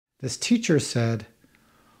This teacher said,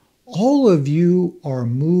 "All of you are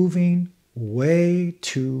moving way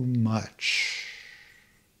too much.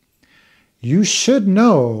 You should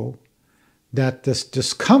know that this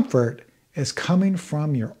discomfort is coming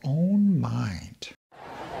from your own mind."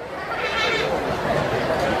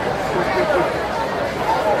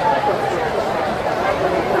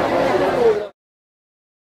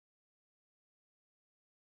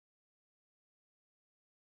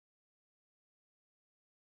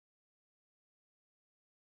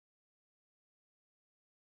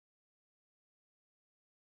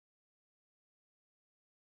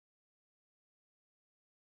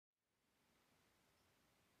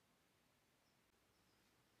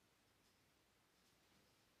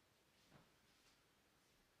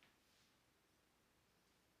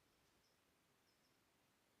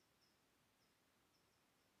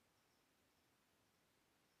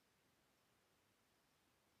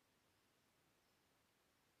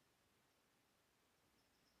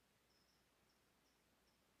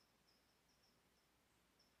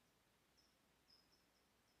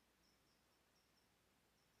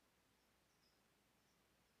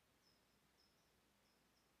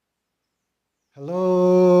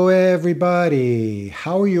 Hello everybody,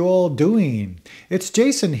 how are you all doing? It's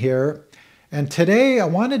Jason here, and today I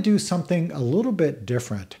want to do something a little bit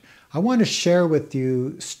different. I want to share with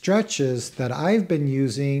you stretches that I've been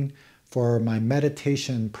using for my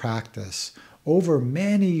meditation practice over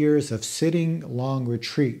many years of sitting long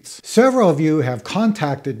retreats. Several of you have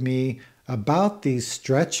contacted me about these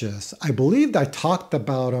stretches. I believed I talked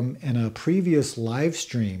about them in a previous live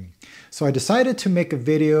stream. So I decided to make a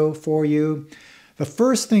video for you. The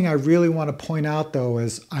first thing I really want to point out though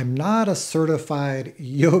is I'm not a certified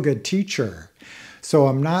yoga teacher. So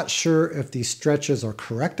I'm not sure if these stretches are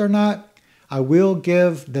correct or not. I will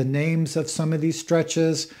give the names of some of these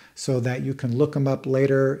stretches so that you can look them up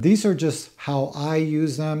later. These are just how I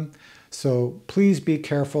use them. So please be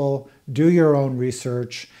careful, do your own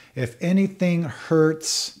research. If anything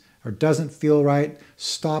hurts or doesn't feel right,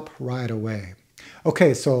 stop right away.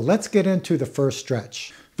 Okay, so let's get into the first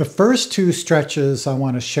stretch. The first two stretches I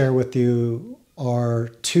want to share with you are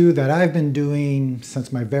two that I've been doing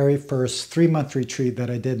since my very first 3-month retreat that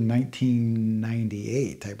I did in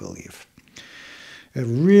 1998, I believe. It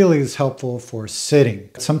really is helpful for sitting.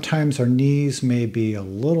 Sometimes our knees may be a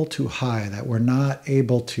little too high, that we're not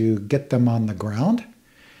able to get them on the ground,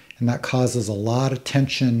 and that causes a lot of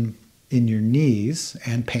tension in your knees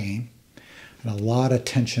and pain, and a lot of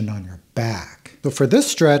tension on your back. So for this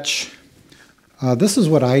stretch, this is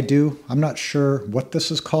what I do. I'm not sure what this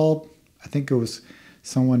is called. I think it was,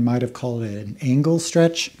 someone might have called it an angle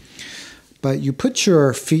stretch. But you put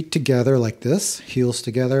your feet together like this, heels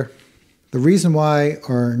together. The reason why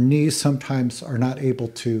our knees sometimes are not able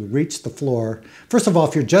to reach the floor, first of all,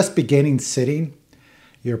 if you're just beginning sitting,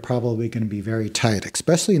 you're probably going to be very tight,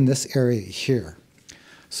 especially in this area here.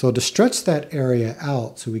 So to stretch that area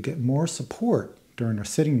out so we get more support during our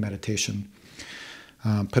sitting meditation,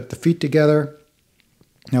 put the feet together.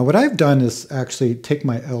 Now what I've done is actually take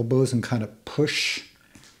my elbows and kind of push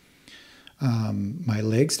my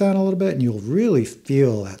legs down a little bit, and you'll really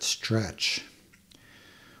feel that stretch.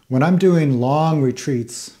 When I'm doing long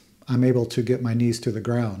retreats, I'm able to get my knees to the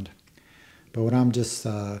ground. But when I'm just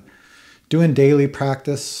doing daily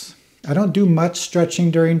practice, I don't do much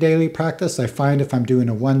stretching during daily practice. I find if I'm doing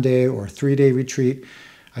a 1-day or 3-day retreat,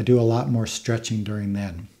 I do a lot more stretching during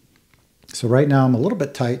then. So right now I'm a little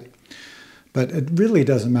bit tight, but it really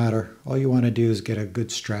doesn't matter. All you want to do is get a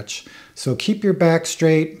good stretch. So keep your back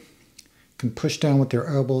straight. You can push down with your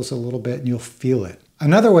elbows a little bit and you'll feel it.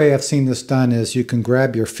 Another way I've seen this done is you can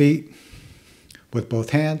grab your feet with both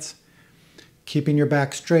hands, keeping your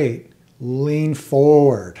back straight, lean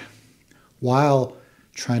forward while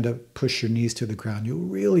trying to push your knees to the ground. You'll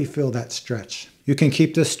really feel that stretch. You can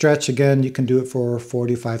keep this stretch again. You can do it for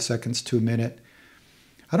 45 seconds to a minute.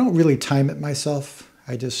 I don't really time it myself.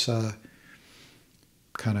 I just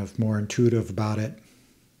kind of more intuitive about it.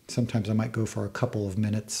 Sometimes I might go for a couple of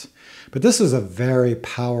minutes. But this is a very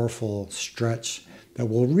powerful stretch that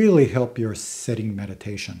will really help your sitting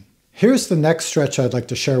meditation. Here's the next stretch I'd like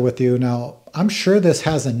to share with you. Now, I'm sure this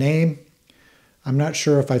has a name. I'm not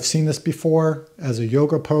sure if I've seen this before as a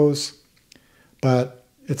yoga pose, but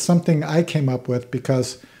it's something I came up with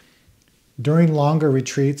because during longer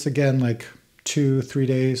retreats, again, like 2-3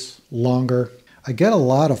 days longer, I get a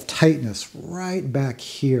lot of tightness right back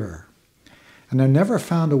here. And I never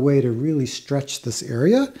found a way to really stretch this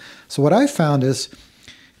area. So what I found is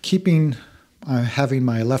having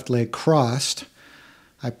my left leg crossed,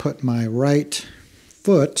 I put my right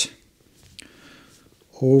foot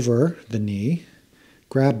over the knee,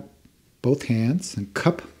 grab both hands and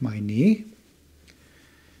cup my knee.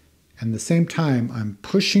 And at the same time, I'm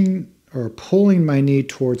pushing or pulling my knee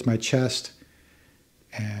towards my chest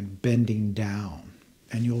and bending down.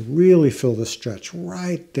 And you'll really feel the stretch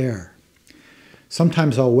right there.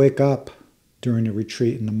 Sometimes I'll wake up during a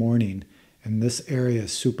retreat in the morning and this area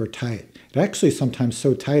is super tight. It actually is sometimes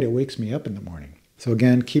so tight it wakes me up in the morning. So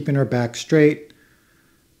again, keeping our back straight,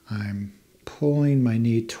 I'm pulling my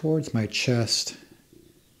knee towards my chest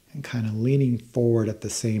and kind of leaning forward at the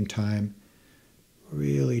same time,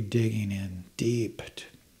 really digging in deep.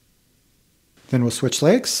 Then we'll switch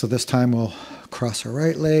legs. So this time we'll cross our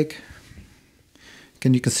right leg.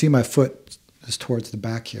 Again, you can see my foot is towards the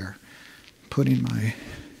back here. Putting my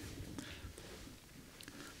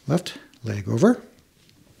left leg over,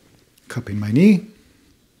 cupping my knee.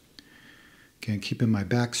 Again, keeping my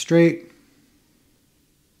back straight.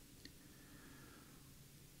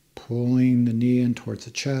 Pulling the knee in towards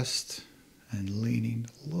the chest and leaning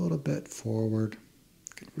a little bit forward.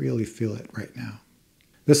 You can really feel it right now.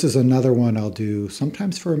 This is another one I'll do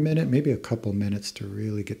sometimes for a minute, maybe a couple minutes to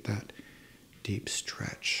really get that deep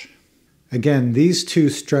stretch. Again, these two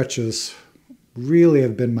stretches really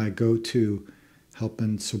have been my go-to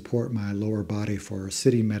helping support my lower body for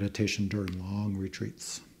sitting meditation during long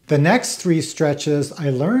retreats. The next three stretches I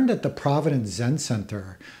learned at the Providence Zen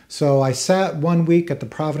Center. So I sat 1 week at the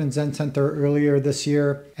Providence Zen Center earlier this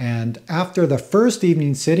year, and after the first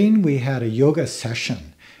evening sitting, we had a yoga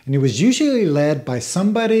session. And it was usually led by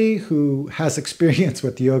somebody who has experience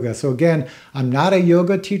with yoga. So again, I'm not a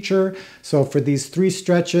yoga teacher, so for these three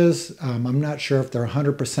stretches, I'm not sure if they're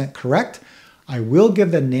 100% correct. I will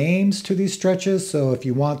give the names to these stretches, so if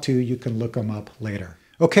you want to, you can look them up later.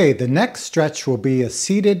 Okay, the next stretch will be a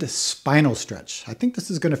seated spinal stretch. I think this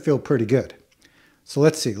is going to feel pretty good. So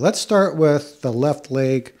let's see. Let's start with the left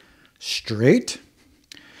leg straight.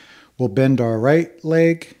 We'll bend our right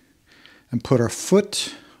leg and put our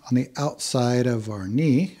foot on the outside of our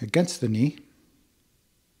knee, against the knee.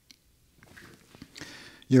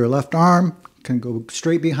 Your left arm can go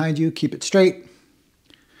straight behind you. Keep it straight.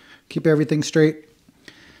 Keep everything straight.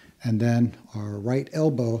 And then our right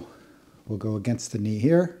elbow will go against the knee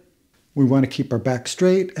here. We want to keep our back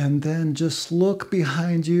straight and then just look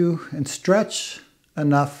behind you and stretch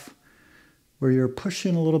enough where you're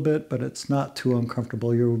pushing a little bit, but it's not too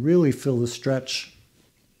uncomfortable. You'll really feel the stretch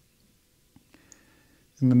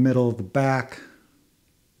in the middle of the back.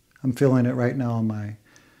 I'm feeling it right now on my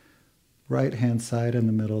right hand side in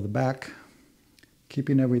the middle of the back.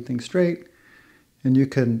 Keeping everything straight. And you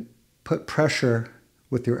can put pressure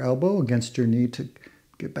with your elbow against your knee to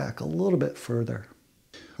get back a little bit further.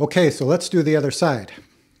 Okay, so let's do the other side.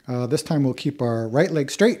 This time we'll keep our right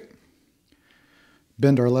leg straight,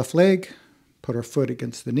 bend our left leg, put our foot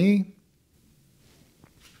against the knee.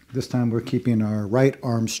 This time we're keeping our right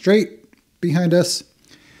arm straight behind us.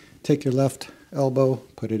 Take your left elbow,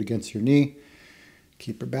 put it against your knee,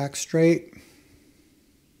 keep your back straight,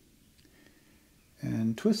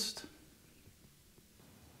 and twist.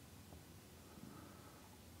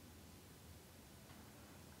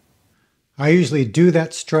 I usually do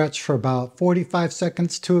that stretch for about 45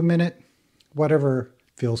 seconds to a minute, whatever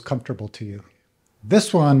feels comfortable to you.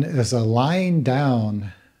 This one is a lying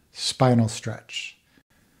down spinal stretch.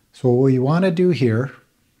 So what we want to do here,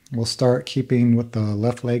 we'll start keeping with the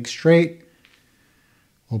left leg straight.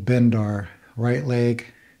 We'll bend our right leg,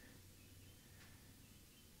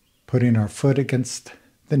 putting our foot against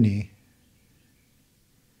the knee.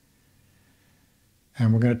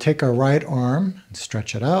 And we're going to take our right arm and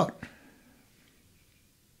stretch it out.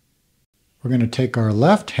 We're going to take our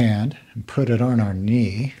left hand and put it on our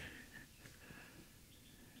knee.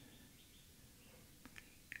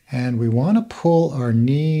 And we want to pull our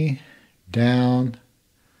knee down.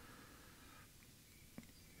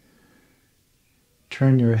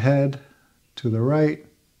 Turn your head to the right.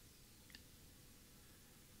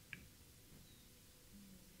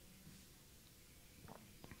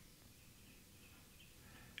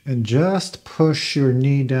 And just push your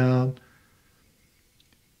knee down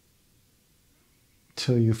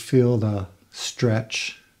till you feel the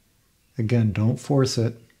stretch. Again, don't force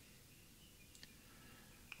it.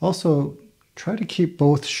 Also, try to keep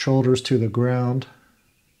both shoulders to the ground.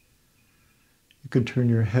 You can turn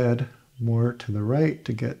your head more to the right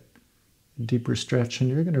to get a deeper stretch, and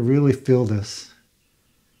you're going to really feel this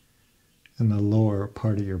in the lower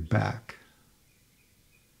part of your back.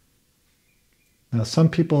 Now, some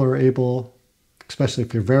people are able, especially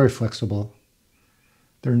if you're very flexible,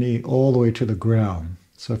 their knee all the way to the ground.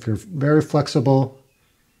 So if you're very flexible,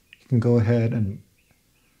 you can go ahead and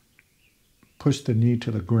push the knee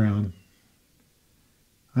to the ground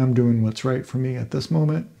I'm doing what's right for me at this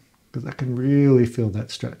moment because I can really feel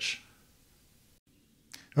that stretch.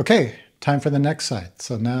 Okay, time for the next side.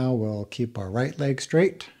 So now we'll keep our right leg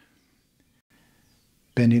straight,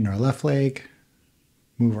 bending our left leg,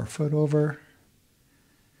 move our foot over,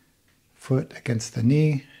 foot against the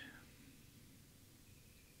knee.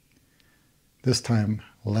 This time,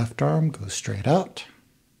 left arm goes straight out.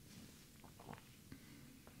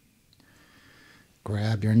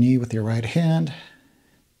 Grab your knee with your right hand.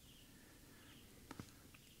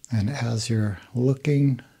 And as you're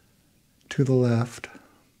looking to the left,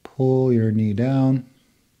 pull your knee down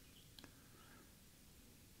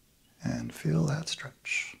and feel that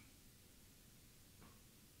stretch.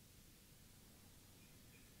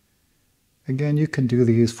 Again, you can do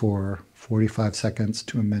these for 45 seconds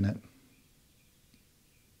to a minute.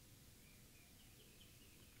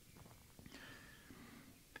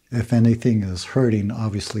 If anything is hurting,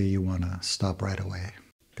 obviously you want to stop right away.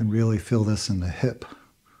 You can really feel this in the hip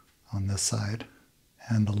on this side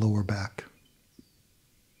and the lower back.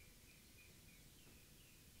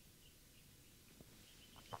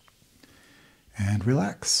 And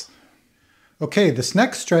relax. Okay, this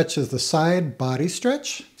next stretch is the side body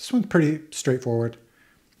stretch. This one's pretty straightforward.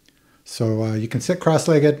 So you can sit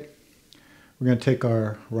cross-legged. We're going to take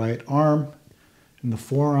our right arm and the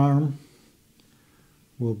forearm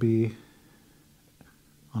will be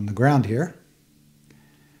on the ground here.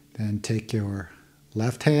 Then take your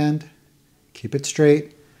left hand, keep it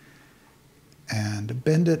straight, and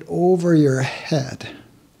bend it over your head.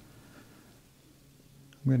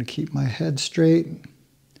 I'm going to keep my head straight.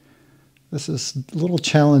 This is a little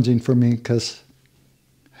challenging for me because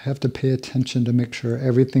I have to pay attention to make sure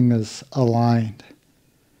everything is aligned.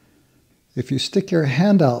 If you stick your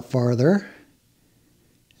hand out farther,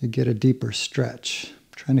 you get a deeper stretch.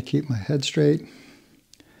 I'm trying to keep my head straight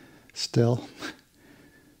still.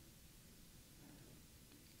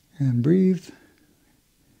 And breathe.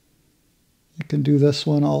 You can do this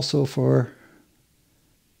one also for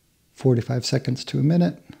 45 seconds to a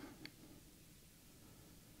minute.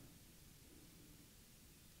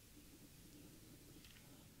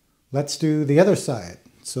 Let's do the other side.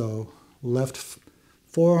 So left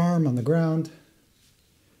forearm on the ground,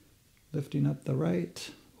 lifting up the right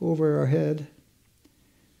over our head,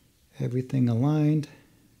 everything aligned,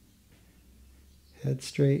 head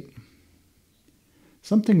straight.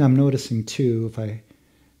 Something I'm noticing too, if I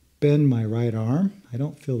bend my right arm, I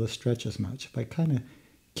don't feel the stretch as much. If I kind of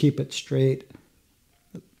keep it straight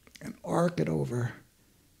and arc it over,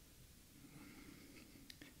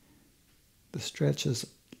 the stretch is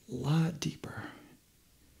a lot deeper.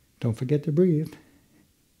 Don't forget to breathe.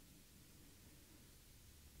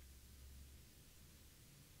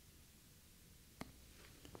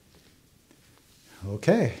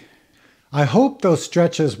 Okay. I hope those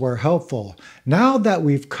stretches were helpful. Now that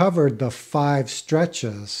we've covered the 5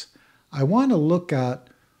 stretches, I want to look at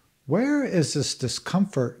where is this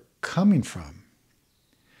discomfort coming from?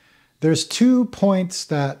 There's 2 points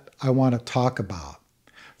that I want to talk about.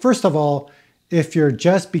 First of all, if you're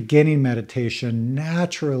just beginning meditation,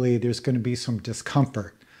 naturally there's going to be some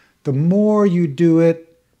discomfort. The more you do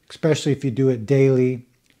it, especially if you do it daily,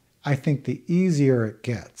 I think the easier it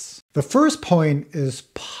gets. The first point is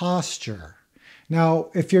posture. Now,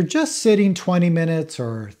 if you're just sitting 20 minutes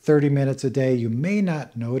or 30 minutes a day, you may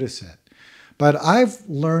not notice it. But I've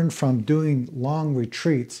learned from doing long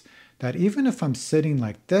retreats that even if I'm sitting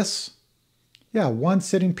like this, yeah, 1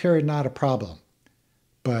 sitting period, not a problem.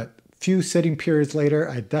 But few sitting periods later,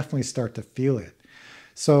 I definitely start to feel it.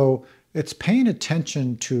 So it's paying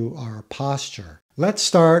attention to our posture. Let's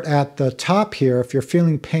start at the top here. If you're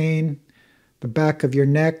feeling pain, the back of your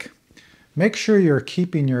neck, make sure you're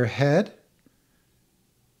keeping your head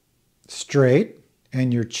straight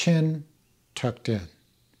and your chin tucked in.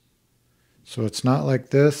 So it's not like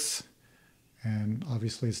this, and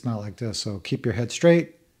obviously it's not like this. So keep your head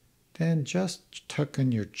straight, then just tuck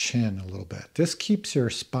in your chin a little bit. This keeps your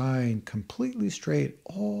spine completely straight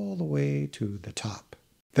all the way to the top.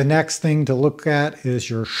 The next thing to look at is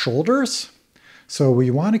your shoulders. So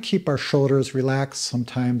we want to keep our shoulders relaxed.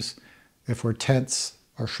 Sometimes if we're tense,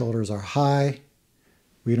 our shoulders are high.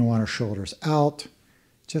 We don't want our shoulders out.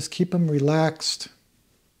 Just keep them relaxed.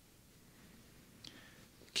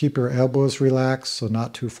 Keep your elbows relaxed, so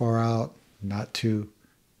not too far out, not too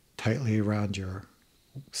tightly around your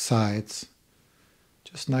sides.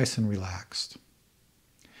 Just nice and relaxed.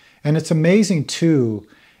 And it's amazing too,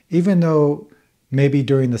 even though maybe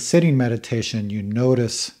during the sitting meditation you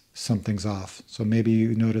notice something's off. So maybe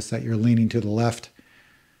you notice that you're leaning to the left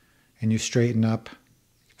and you straighten up.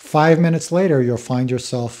 5 minutes later, you'll find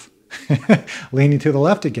yourself leaning to the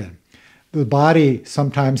left again. The body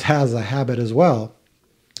sometimes has a habit as well.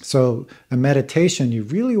 So the meditation, you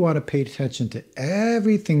really want to pay attention to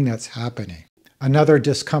everything that's happening. Another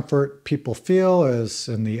discomfort people feel is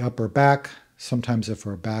in the upper back. Sometimes if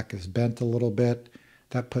our back is bent a little bit,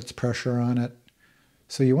 that puts pressure on it.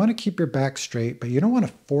 So you want to keep your back straight, but you don't want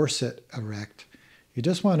to force it erect. You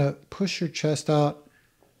just want to push your chest out.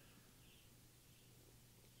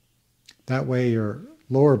 That way your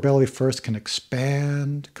lower belly first can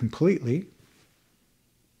expand completely.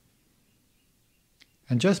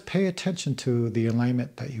 And just pay attention to the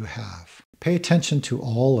alignment that you have. Pay attention to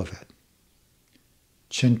all of it.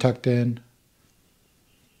 Chin tucked in,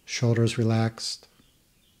 shoulders relaxed,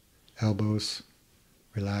 elbows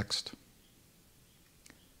relaxed,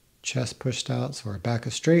 chest pushed out so our back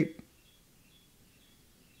is straight.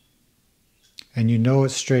 And you know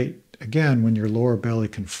it's straight, again, when your lower belly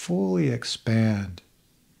can fully expand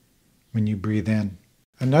when you breathe in.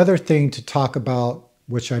 Another thing to talk about,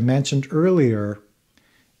 which I mentioned earlier,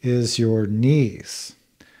 is your knees.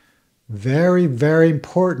 Very, very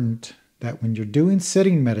important that when you're doing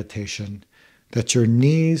sitting meditation, that your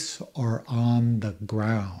knees are on the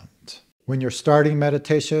ground. When you're starting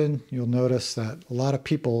meditation, you'll notice that a lot of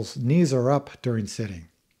people's knees are up during sitting.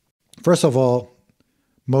 First of all,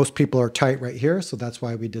 most people are tight right here, so that's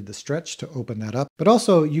why we did the stretch to open that up. But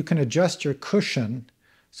also, you can adjust your cushion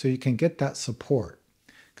so you can get that support.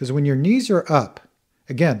 Because when your knees are up,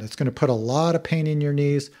 again, it's going to put a lot of pain in your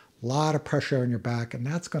knees, a lot of pressure on your back, and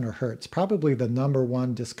that's going to hurt. It's probably the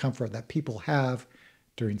 #1 discomfort that people have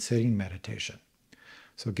during sitting meditation.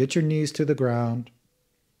 So get your knees to the ground.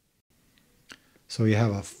 So you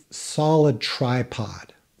have a solid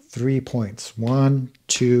tripod, 3 points, 1,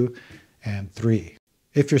 2, and 3.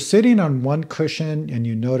 If you're sitting on one cushion and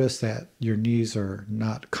you notice that your knees are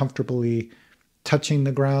not comfortably touching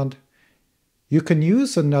the ground, you can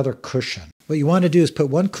use another cushion. What you want to do is put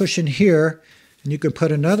one cushion here, and you can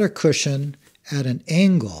put another cushion at an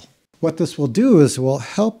angle. What this will do is will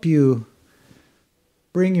help you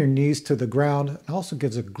bring your knees to the ground. It also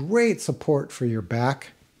gives a great support for your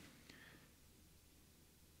back,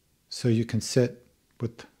 so you can sit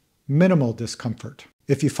with minimal discomfort.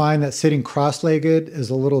 If you find that sitting cross-legged is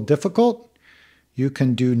a little difficult, you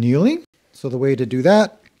can do kneeling. So the way to do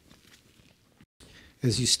that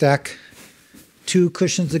is you stack 2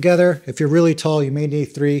 cushions together. If you're really tall, you may need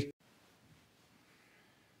 3.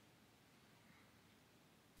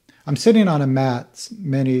 I'm sitting on a mat.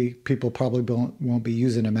 Many people probably won't be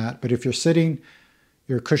using a mat, but if you're sitting,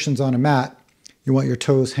 your cushion's on a mat, you want your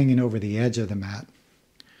toes hanging over the edge of the mat.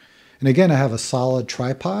 And again, I have a solid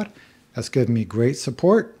tripod. That's giving me great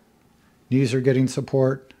support. Knees are getting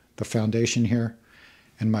support, the foundation here,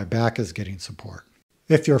 and my back is getting support.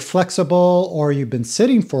 If you're flexible or you've been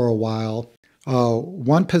sitting for a while,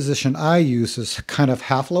 one position I use is kind of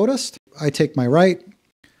half lotus. I take my right,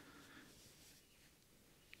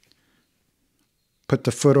 put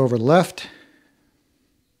the foot over the left,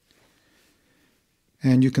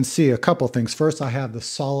 and you can see a couple things. First, I have the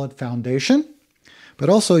solid foundation, but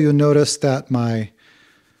also you'll notice that my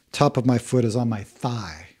top of my foot is on my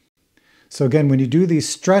thigh. So again, when you do these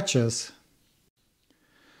stretches,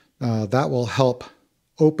 that will help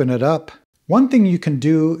open it up. One thing you can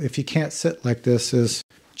do if you can't sit like this is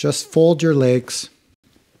just fold your legs.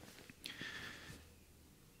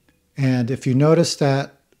 And if you notice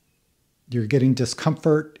that you're getting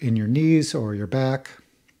discomfort in your knees or your back,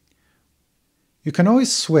 you can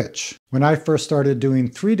always switch. When I first started doing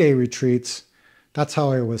 3-day retreats, that's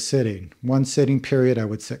how I was sitting. One sitting period, I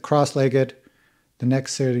would sit cross-legged. The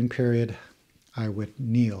next sitting period, I would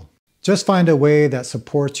kneel. Just find a way that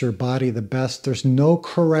supports your body the best. There's no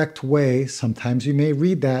correct way. Sometimes you may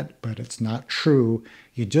read that, but it's not true.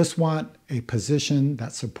 You just want a position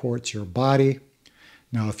that supports your body.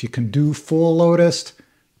 Now, if you can do full lotus,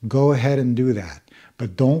 go ahead and do that,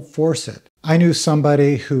 but don't force it. I knew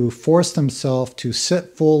somebody who forced themselves to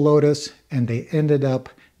sit full lotus, and they ended up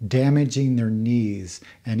damaging their knees,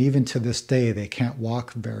 and even to this day they can't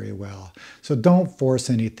walk very well. So don't force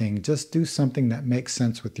anything. Just do something that makes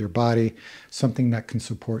sense with your body, something that can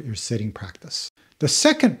support your sitting practice. The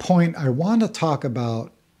second point I want to talk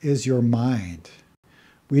about is your mind.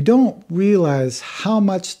 We don't realize how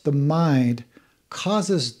much the mind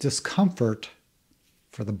causes discomfort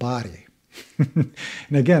for the body. And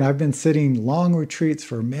again, I've been sitting long retreats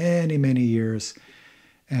for many, many years,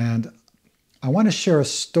 and I want to share a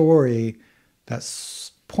story that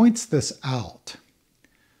points this out.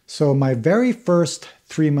 So my very first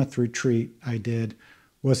 3-month retreat I did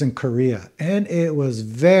was in Korea, and it was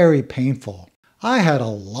very painful. I had a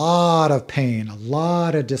lot of pain, a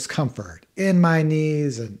lot of discomfort in my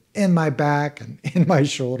knees and in my back and in my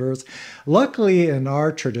shoulders. Luckily, in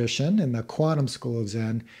our tradition, in the Quantum School of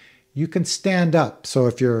Zen, you can stand up. So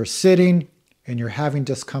if you're sitting and you're having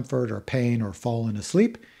discomfort or pain or falling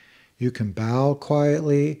asleep, you can bow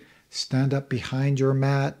quietly, stand up behind your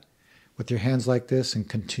mat with your hands like this and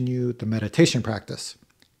continue the meditation practice.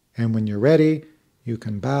 And when you're ready, you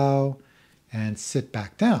can bow and sit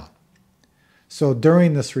back down. So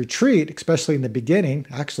during this retreat, especially in the beginning,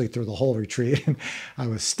 actually through the whole retreat, I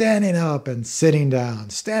was standing up and sitting down,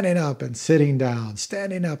 standing up and sitting down,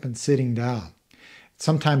 standing up and sitting down.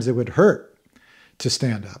 Sometimes it would hurt to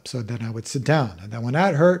stand up, so then I would sit down. And then when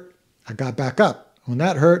that hurt, I got back up. When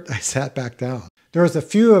that hurt, I sat back down. There was a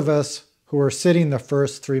few of us who were sitting the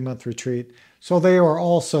first 3-month retreat, so they were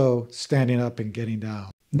also standing up and getting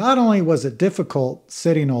down. Not only was it difficult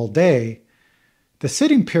sitting all day, the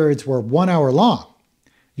sitting periods were 1 hour long.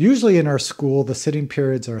 Usually in our school, the sitting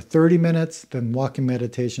periods are 30 minutes, then walking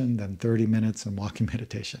meditation, then 30 minutes and walking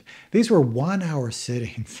meditation. These were 1 hour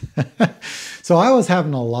sittings. So I was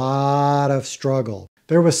having a lot of struggle.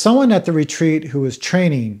 There was someone at the retreat who was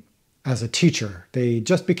training as a teacher. They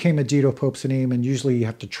just became a Jito Popsanim, and usually you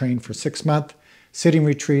have to train for 6-month sitting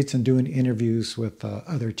retreats and doing interviews with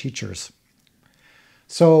other teachers.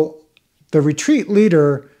 So the retreat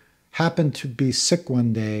leader happened to be sick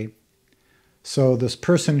one day. So this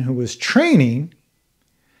person who was training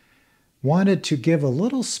wanted to give a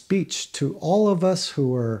little speech to all of us who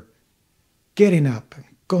were getting up and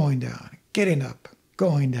going down, getting up,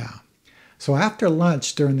 going down. So after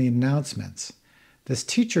lunch during the announcements, this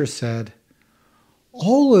teacher said,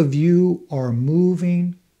 "All of you are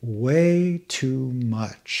moving way too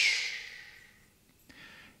much.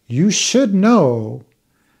 You should know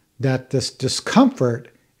that this discomfort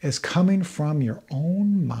is coming from your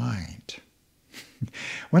own mind."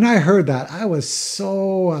 When I heard that, I was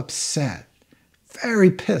so upset,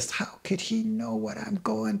 very pissed. How could he know what I'm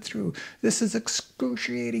going through? This is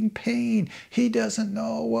excruciating pain. He doesn't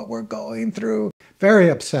know what we're going through. Very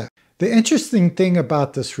upset. The interesting thing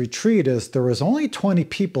about this retreat is there was only 20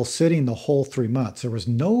 people sitting the whole 3 months. There was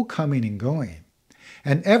no coming and going.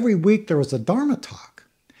 And every week there was a Dharma talk.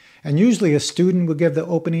 And usually a student would give the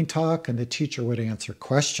opening talk and the teacher would answer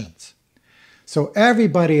questions. So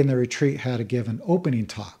everybody in the retreat had to give an opening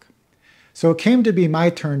talk. So it came to be my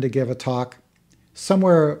turn to give a talk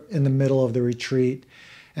somewhere in the middle of the retreat.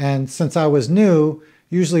 And since I was new,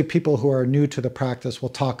 usually people who are new to the practice will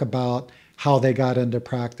talk about how they got into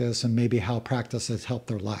practice and maybe how practice has helped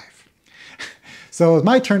their life. So it was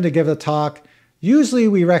my turn to give a talk. Usually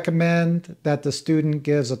we recommend that the student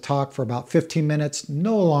gives a talk for about 15 minutes,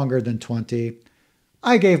 no longer than 20.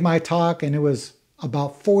 I gave my talk and it was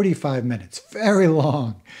about 45 minutes, very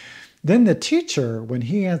long. Then the teacher, when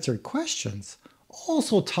he answered questions,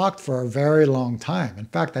 also talked for a very long time. In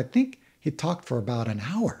fact, I think he talked for about an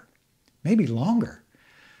hour, maybe longer.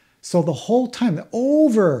 So the whole time,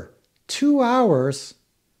 over 2 hours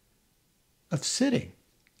of sitting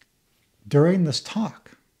during this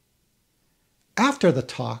talk. After the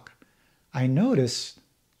talk, I noticed,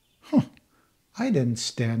 I didn't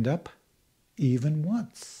stand up even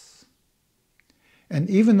once. And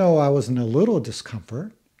even though I was in a little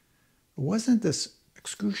discomfort, it wasn't this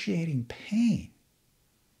excruciating pain.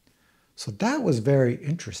 So that was very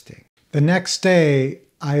interesting. The next day,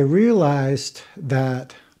 I realized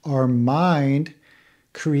that our mind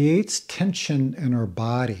creates tension in our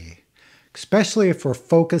body, especially if we're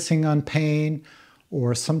focusing on pain,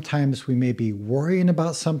 or sometimes we may be worrying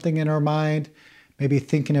about something in our mind, maybe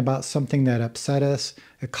thinking about something that upset us.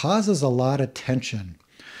 It causes a lot of tension.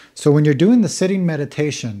 So when you're doing the sitting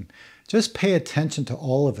meditation, just pay attention to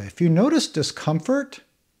all of it. If you notice discomfort,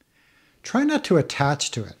 try not to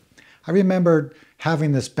attach to it. I remember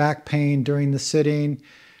having this back pain during the sitting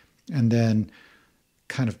and then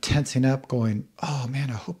kind of tensing up, going, oh man,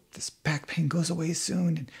 I hope this back pain goes away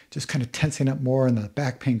soon. And just kind of tensing up more, and the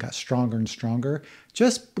back pain got stronger and stronger.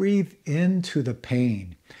 Just breathe into the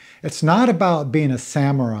pain. It's not about being a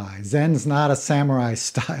samurai. Zen's not a samurai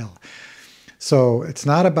style. So it's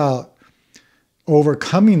not about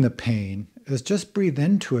overcoming the pain. It's just breathe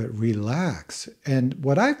into it, relax. And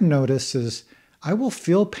what I've noticed is I will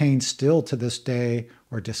feel pain still to this day,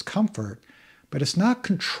 or discomfort, but it's not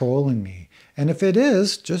controlling me. And if it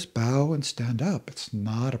is, just bow and stand up. It's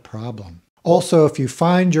not a problem. Also, if you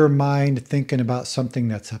find your mind thinking about something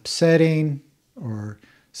that's upsetting or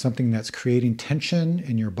something that's creating tension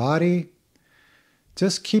in your body,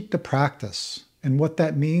 just keep the practice. And what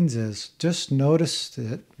that means is just notice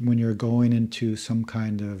it when you're going into some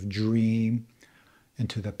kind of dream,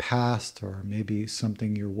 into the past, or maybe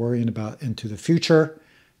something you're worrying about into the future.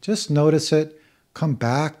 Just notice it. Come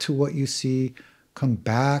back to what you see. Come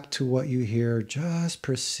back to what you hear. Just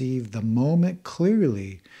perceive the moment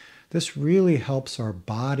clearly. This really helps our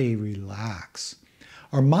body relax.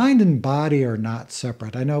 Our mind and body are not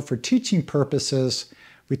separate. I know for teaching purposes,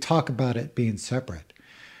 we talk about it being separate.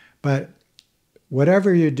 But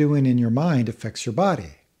whatever you're doing in your mind affects your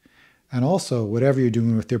body. And also, whatever you're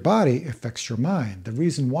doing with your body affects your mind. The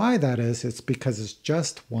reason why that is, it's because it's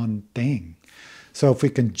just one thing. So if we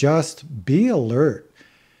can just be alert,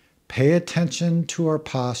 pay attention to our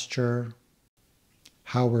posture,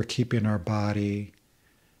 how we're keeping our body,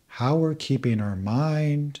 how we're keeping our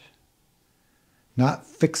mind, not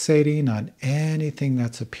fixating on anything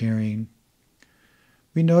that's appearing,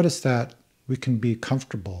 we notice that we can be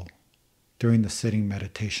comfortable during the sitting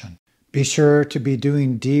meditation. Be sure to be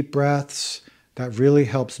doing deep breaths. That really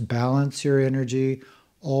helps balance your energy,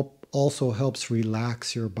 also helps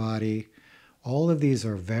relax your body. All of these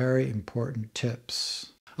are very important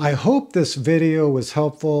tips. I hope this video was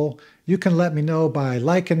helpful. You can let me know by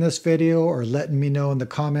liking this video or letting me know in the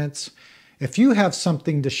comments. If you have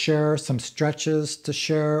something to share, some stretches to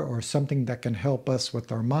share, or something that can help us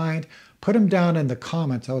with our mind, put them down in the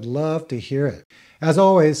comments. I would love to hear it. As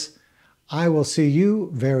always, I will see you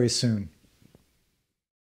very soon.